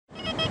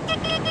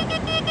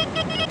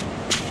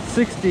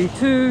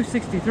62,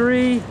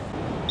 63.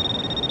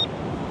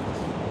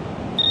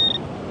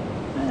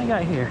 What I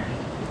got here?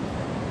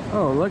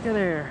 Oh, look at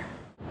there.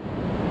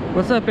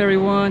 What's up,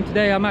 everyone?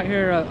 Today I'm out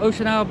here at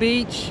Ocean Isle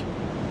Beach,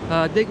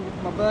 digging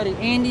with my buddy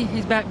Andy.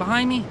 He's back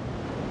behind me.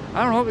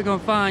 I don't know what we're gonna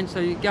find, so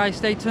you guys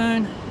stay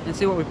tuned and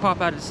see what we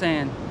pop out of the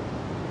sand.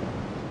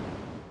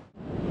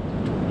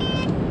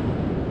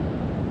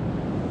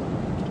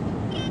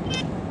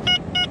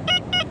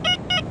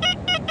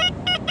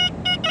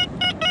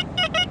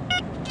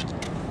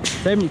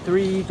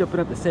 '73 jumping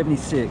up to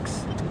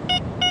 76.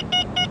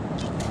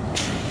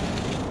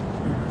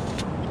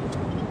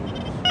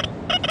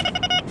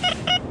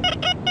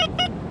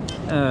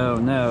 Oh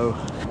no,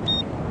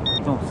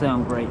 don't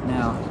sound great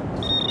now.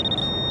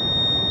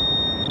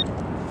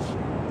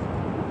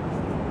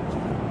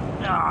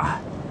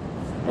 Ah,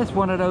 it's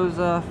one of those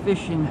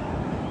fishing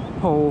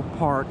pole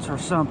parts or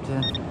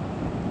something,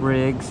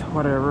 rigs,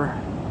 whatever.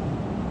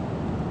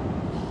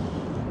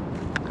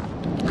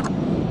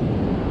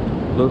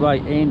 Look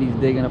like Andy's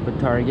digging up a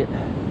target,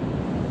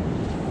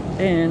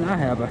 and I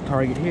have a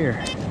target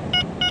here.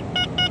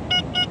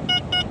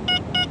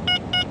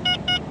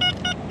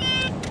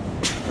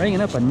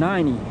 Bringing up a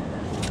 90.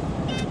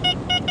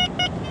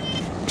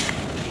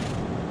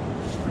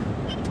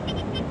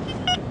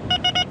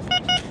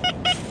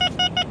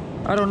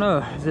 I don't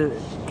know.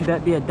 Could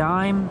that be a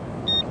dime?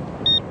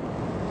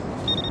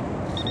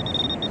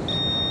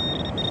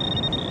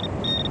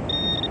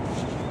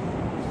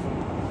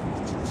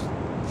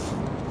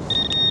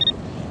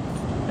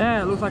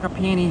 Yeah, it looks like a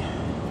penny.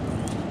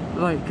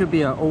 Looks like it could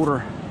be an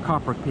older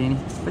copper penny.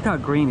 Look how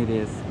green it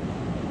is.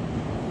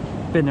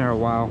 Been there a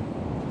while.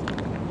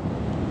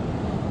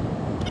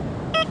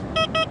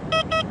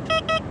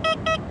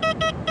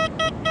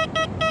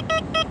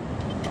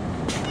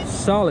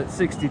 Solid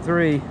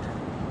 63.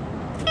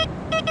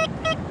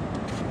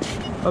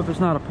 Hope it's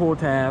not a pull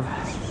tab.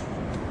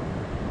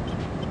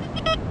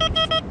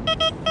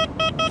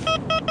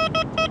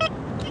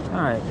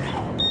 All right.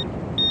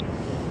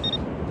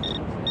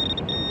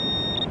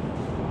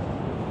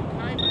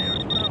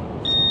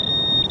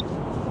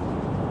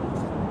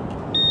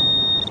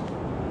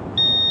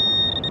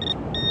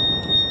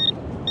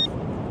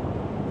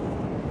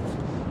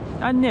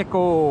 A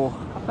nickel.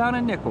 I found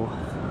a nickel.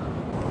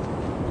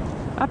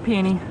 A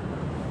penny.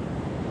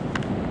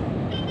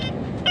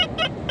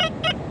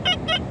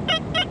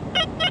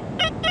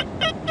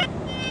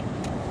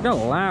 Got a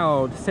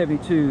loud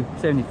 72,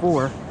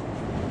 74.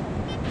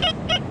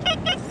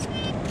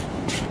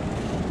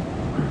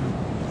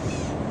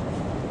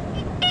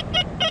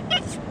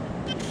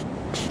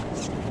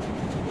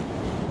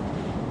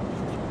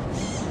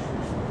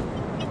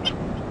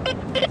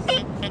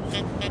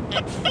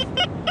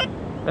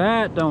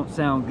 That don't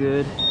sound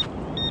good.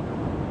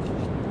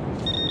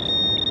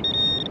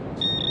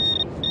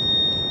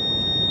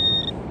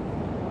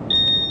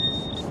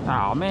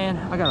 Oh man,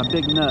 I got a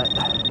big nut.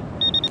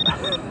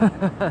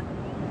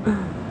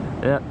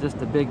 Yep,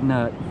 just a big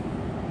nut.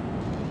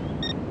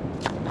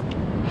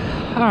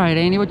 All right,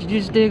 Andy, what did you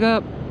just dig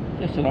up?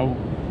 Just an old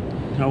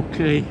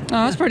key.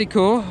 Oh, that's pretty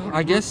cool.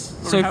 I guess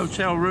so. A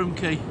hotel room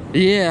key.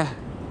 Yeah.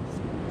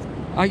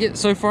 I get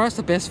so far it's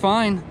the best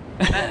find.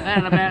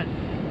 And about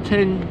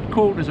 10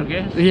 quarters, I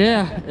guess.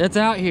 Yeah, it's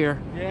out here.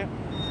 Yeah.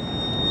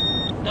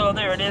 Oh,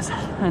 there it is.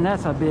 And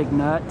that's a big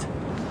nut.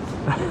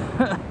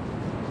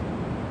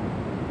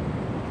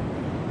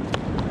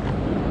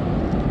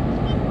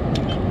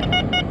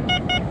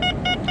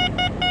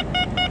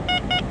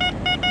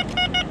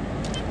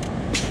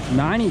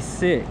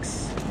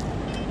 $96.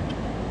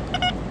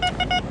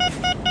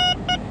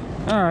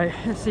 All right,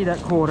 let's see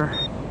that quarter.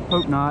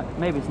 Hope not.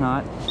 Maybe it's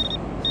not.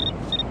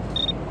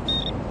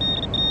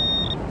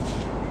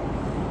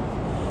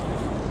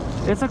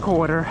 It's a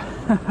quarter.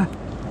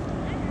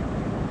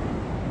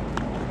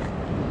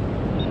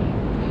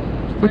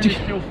 What you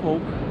still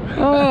full?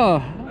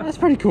 Oh, that's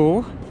pretty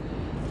cool.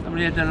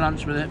 Somebody had their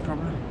lunch with it,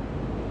 probably.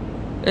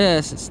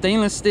 Yes, it's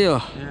stainless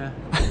steel. Yeah.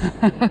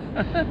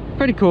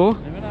 Pretty cool.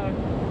 Never know.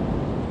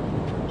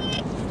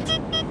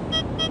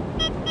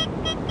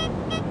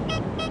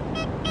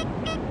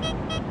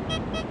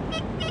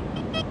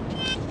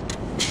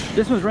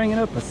 This one's ringing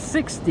up a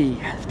 60.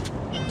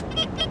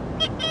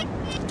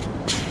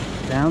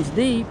 Sounds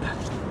deep.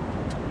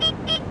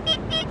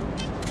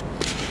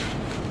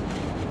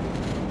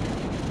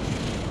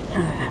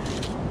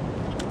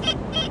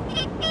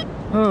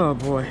 Oh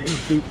boy,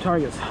 these deep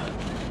targets.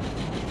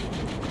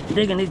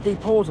 Digging these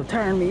deep holes are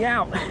tiring me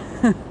out.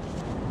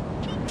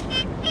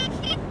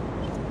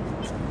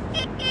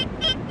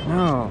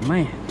 Oh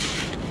man.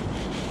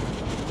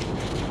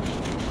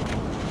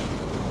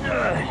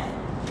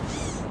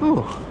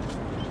 Ooh.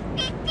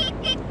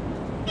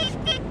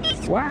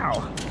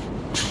 Wow.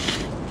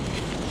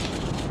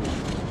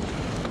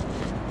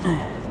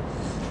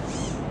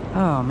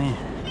 Oh man.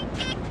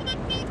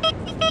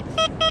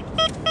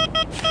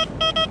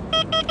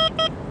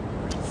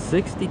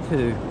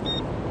 $62.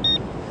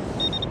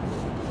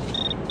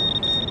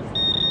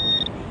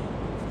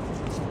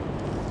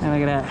 And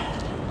look at that.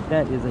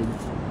 That is a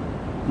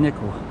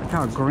nickel. Look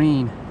how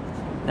green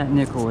that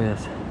nickel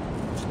is.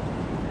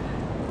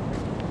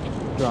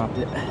 Dropped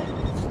it.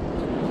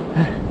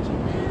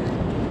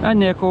 A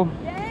nickel.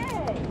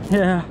 Yay!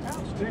 Yeah.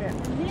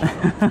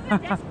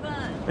 That's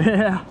fun.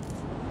 Yeah.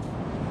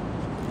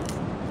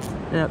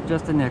 Yep,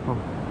 just a nickel.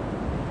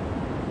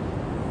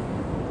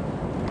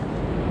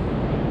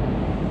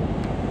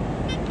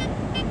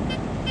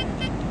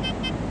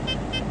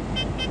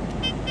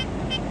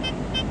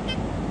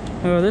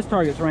 Oh, this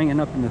target's ringing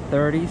up in the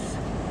 30s.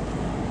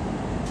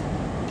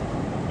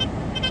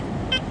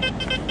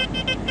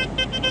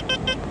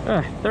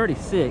 Ah,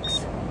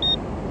 36.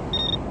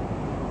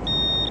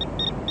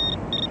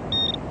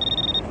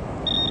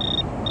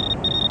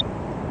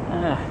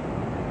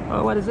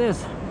 Oh, what is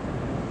this?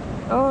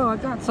 Oh, I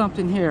got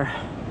something here.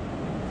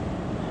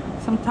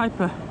 Some type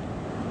of...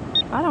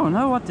 I don't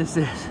know what this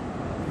is.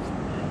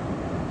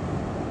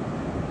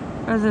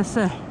 What does it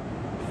say?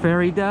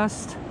 Fairy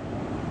dust?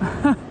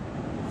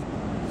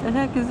 The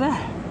heck is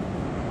that?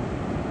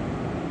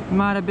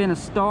 Might have been a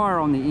star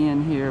on the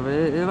end here, but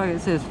it like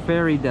it says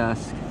fairy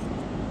dust.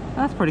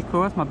 That's pretty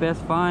cool. That's my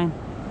best find.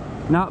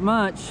 Not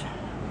much,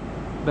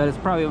 but it's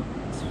probably,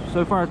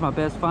 so far it's my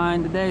best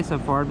find today so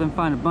far. I've been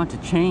finding a bunch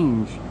of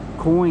change,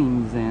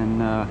 coins,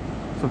 and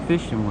some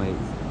fishing weights.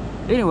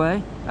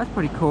 Anyway, that's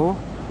pretty cool.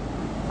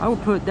 I will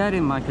put that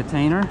in my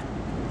container.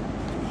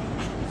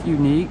 It's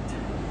unique.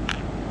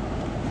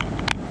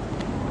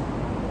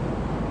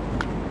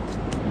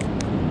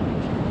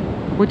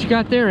 What you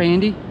got there,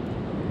 Andy?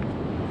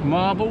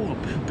 Marble, a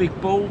big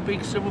ball,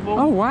 big silver ball.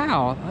 Oh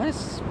wow,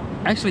 that's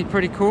actually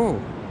pretty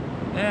cool.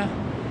 Yeah.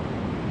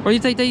 What do you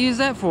think they use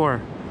that for?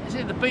 Is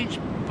it the beach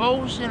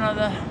balls? You know,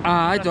 the...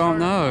 I don't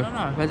know. I don't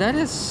know. But that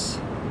is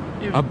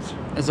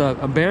It's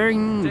a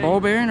bearing, deep. ball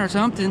bearing or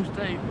something.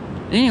 deep.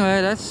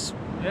 Anyway, that's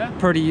Yeah.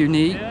 pretty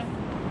unique. Yeah.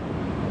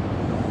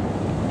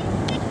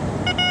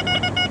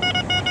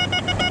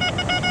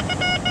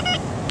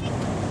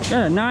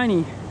 Got a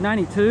 90,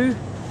 92.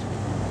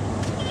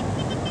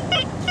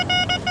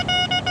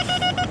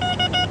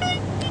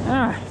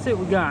 Let's see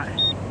what we got.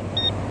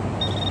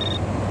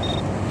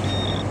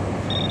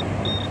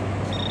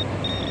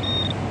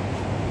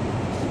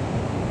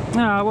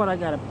 What I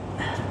got,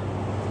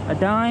 a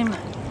dime?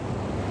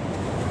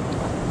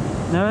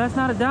 No, that's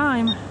not a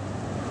dime.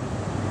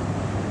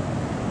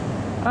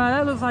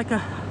 That looks like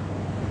a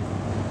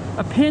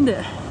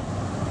pendant,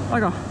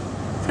 like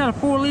it's got a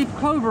 4-leaf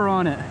clover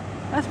on it.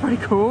 That's pretty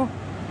cool.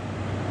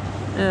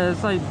 Yeah,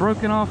 it's like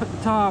broken off at the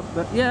top,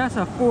 but yeah, that's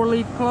a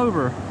 4-leaf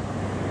clover.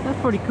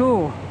 That's pretty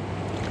cool.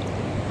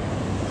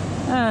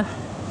 Yeah,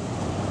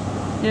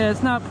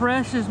 it's not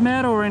precious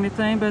metal or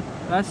anything, but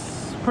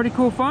that's a pretty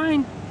cool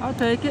find. I'll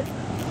take it.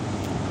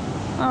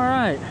 All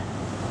right.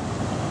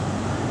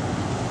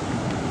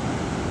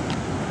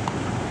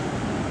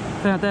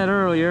 Found that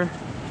earlier.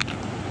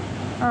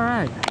 All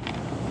right.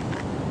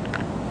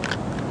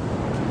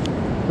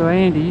 So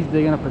Andy's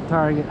digging up a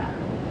target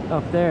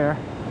up there.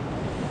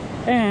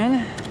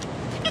 And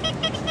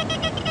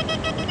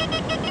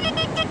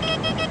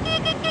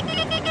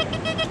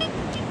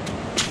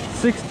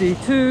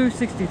 $62,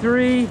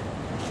 $63,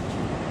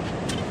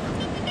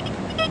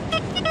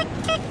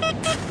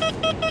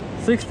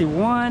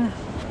 $61.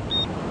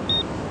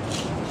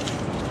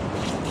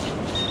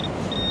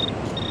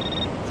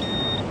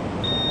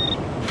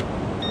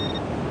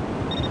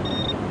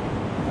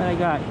 What I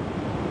got?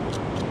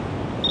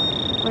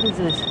 What is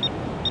this?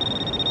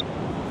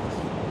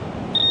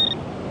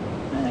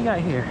 What I got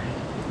here?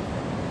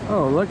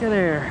 Oh, look at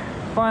there.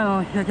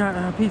 Finally, I got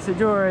a piece of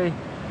jewelry.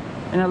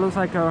 And that looks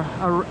like a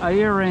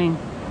earring.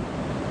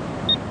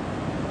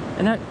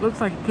 And that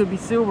looks like it could be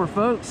silver,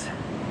 folks.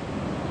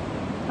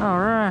 All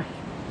right.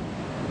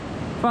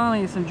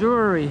 Finally, some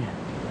jewelry.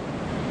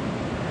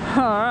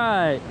 All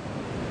right.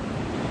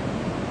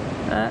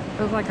 That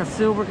looks like a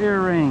silver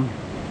earring.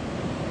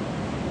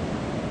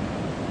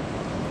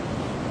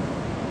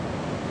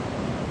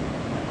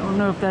 I don't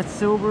know if that's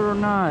silver or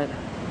not.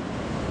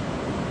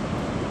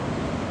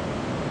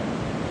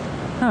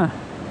 Huh.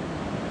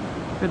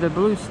 With the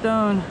blue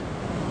stone.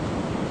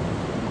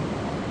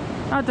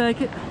 I'll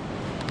take it.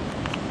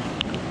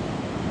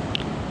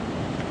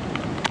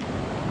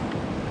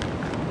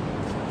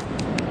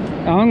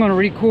 I'm gonna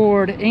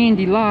record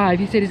Andy live.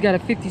 He said he's got a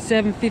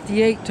 57,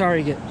 58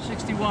 target.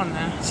 61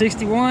 now.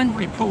 61?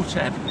 Probably pull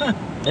tab.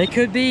 It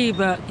could be,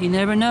 but you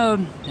never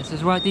know. This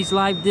is what these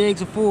live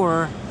digs are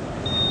for.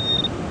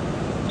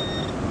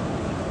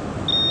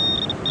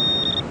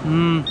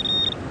 Oh,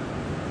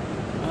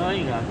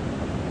 you go.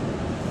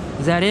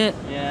 Is that it?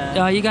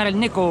 Yeah. You got a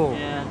nickel.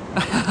 Yeah.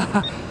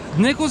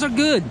 Nickels are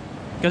good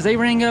because they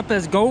ring up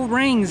as gold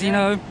rings, you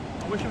know.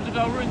 I wish it was a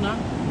gold ring though.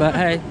 But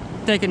hey,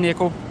 take a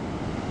nickel.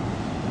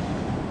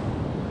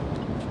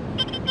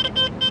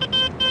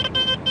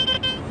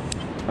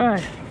 All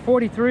right,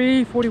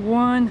 43,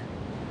 41,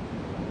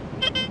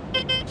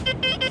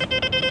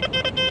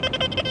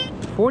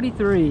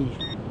 43.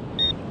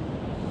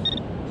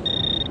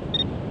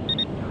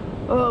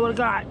 Oh, what I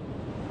got?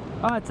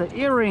 Oh, it's an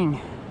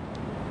earring.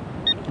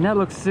 And that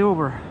looks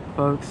silver,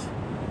 folks.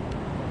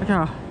 Look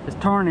how it's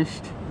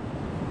tarnished.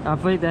 I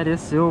believe that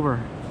is silver.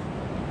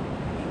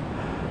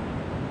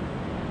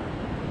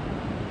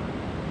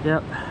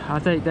 Yep, I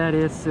think that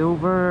is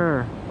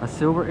silver. A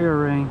silver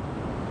earring.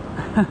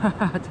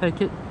 I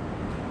take it.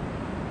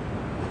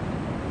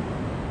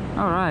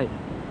 All right.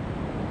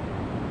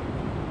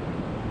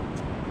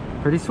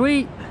 Pretty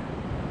sweet.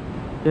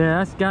 Yeah,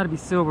 that's got to be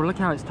silver. Look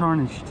how it's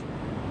tarnished.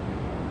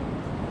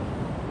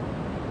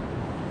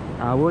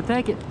 I will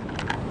take it.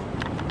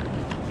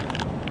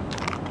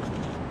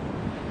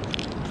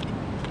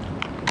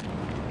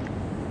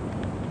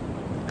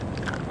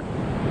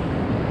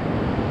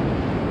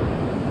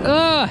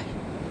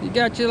 You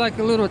got you like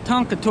a little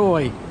Tonka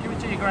toy. Give it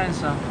to your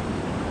grandson.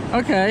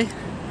 Okay.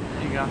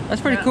 There you go.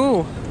 That's pretty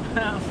cool.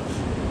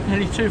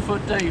 Nearly 2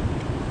 foot deep.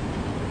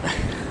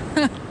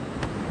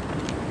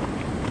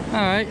 All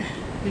right.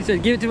 He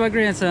said, give it to my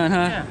grandson, huh?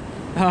 Yeah.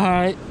 All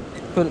right.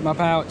 Put it in my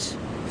pouch.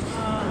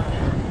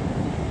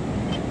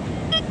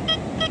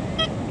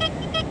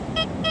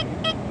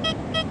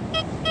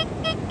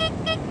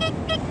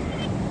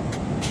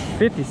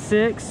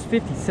 $56,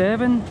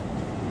 $57.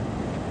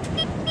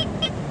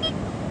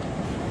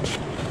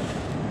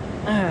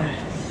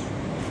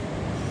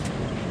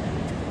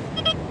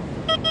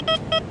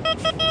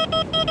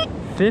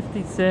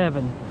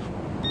 $57.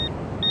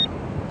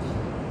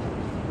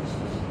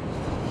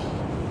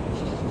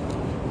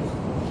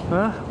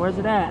 Well, where's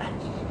it at?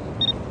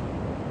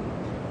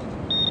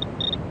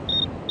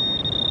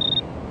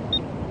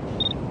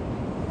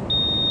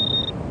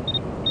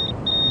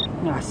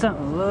 Now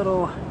something a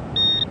little.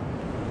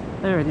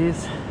 There it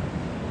is.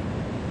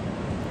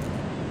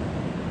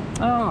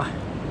 Oh,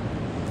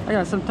 I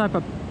got some type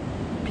of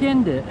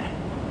pendant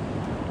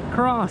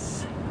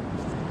cross.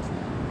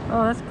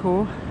 Oh, that's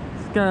cool.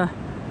 It's got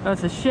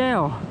it's a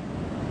shell.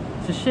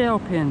 It's a shell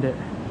pendant.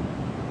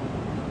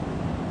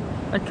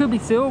 It could be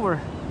silver,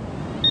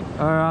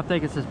 or I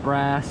think it's just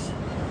brass.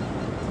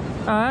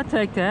 Oh, I'll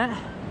take that.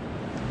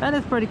 That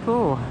is pretty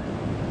cool.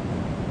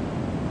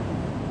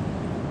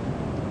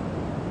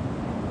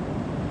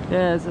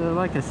 Yeah, it's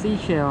like a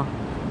seashell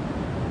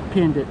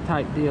pendant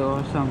type deal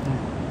or something.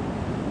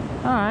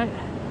 All right.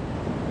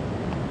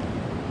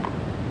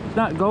 It's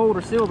not gold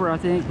or silver, I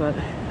think, but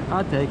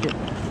I'll take it.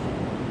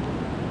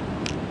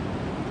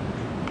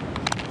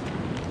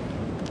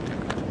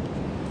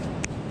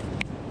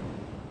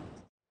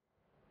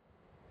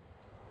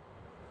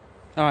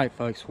 All right,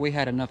 folks, we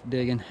had enough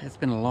digging. It's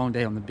been a long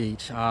day on the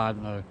beach. I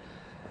don't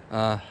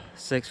know,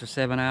 6 or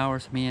 7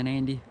 hours, me and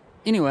Andy.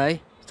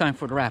 Anyway, it's time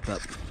for the wrap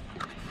up.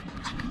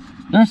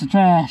 There's the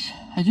trash.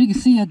 As you can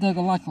see, I dug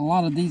like a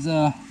lot of these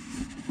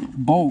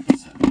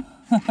bolts,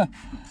 the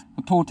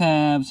pull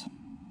tabs,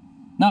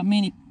 not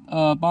many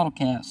bottle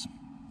caps.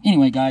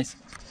 Anyway, guys,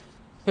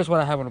 here's what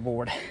I have on the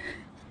board.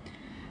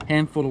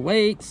 Handful of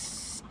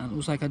weights. It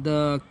looks like I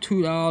dug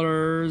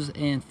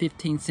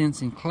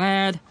 $2.15 in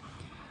clad.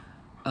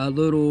 A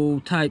little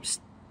type,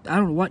 I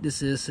don't know what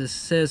this is. It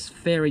says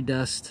fairy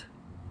dust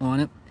on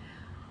it.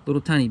 Little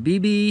tiny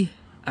BB,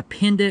 a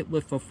pendant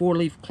with a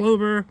 4-leaf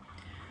clover,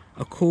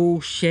 a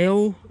cool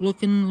shell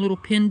looking little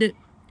pendant,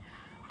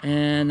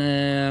 and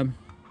a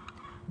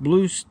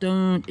blue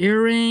stone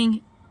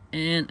earring,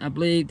 and I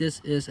believe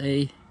this is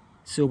a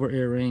silver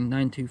earring,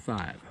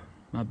 925.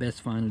 My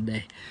best find of the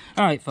day.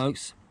 All right,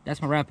 folks,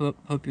 that's my wrap up.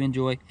 Hope you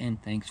enjoy,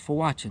 and thanks for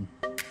watching.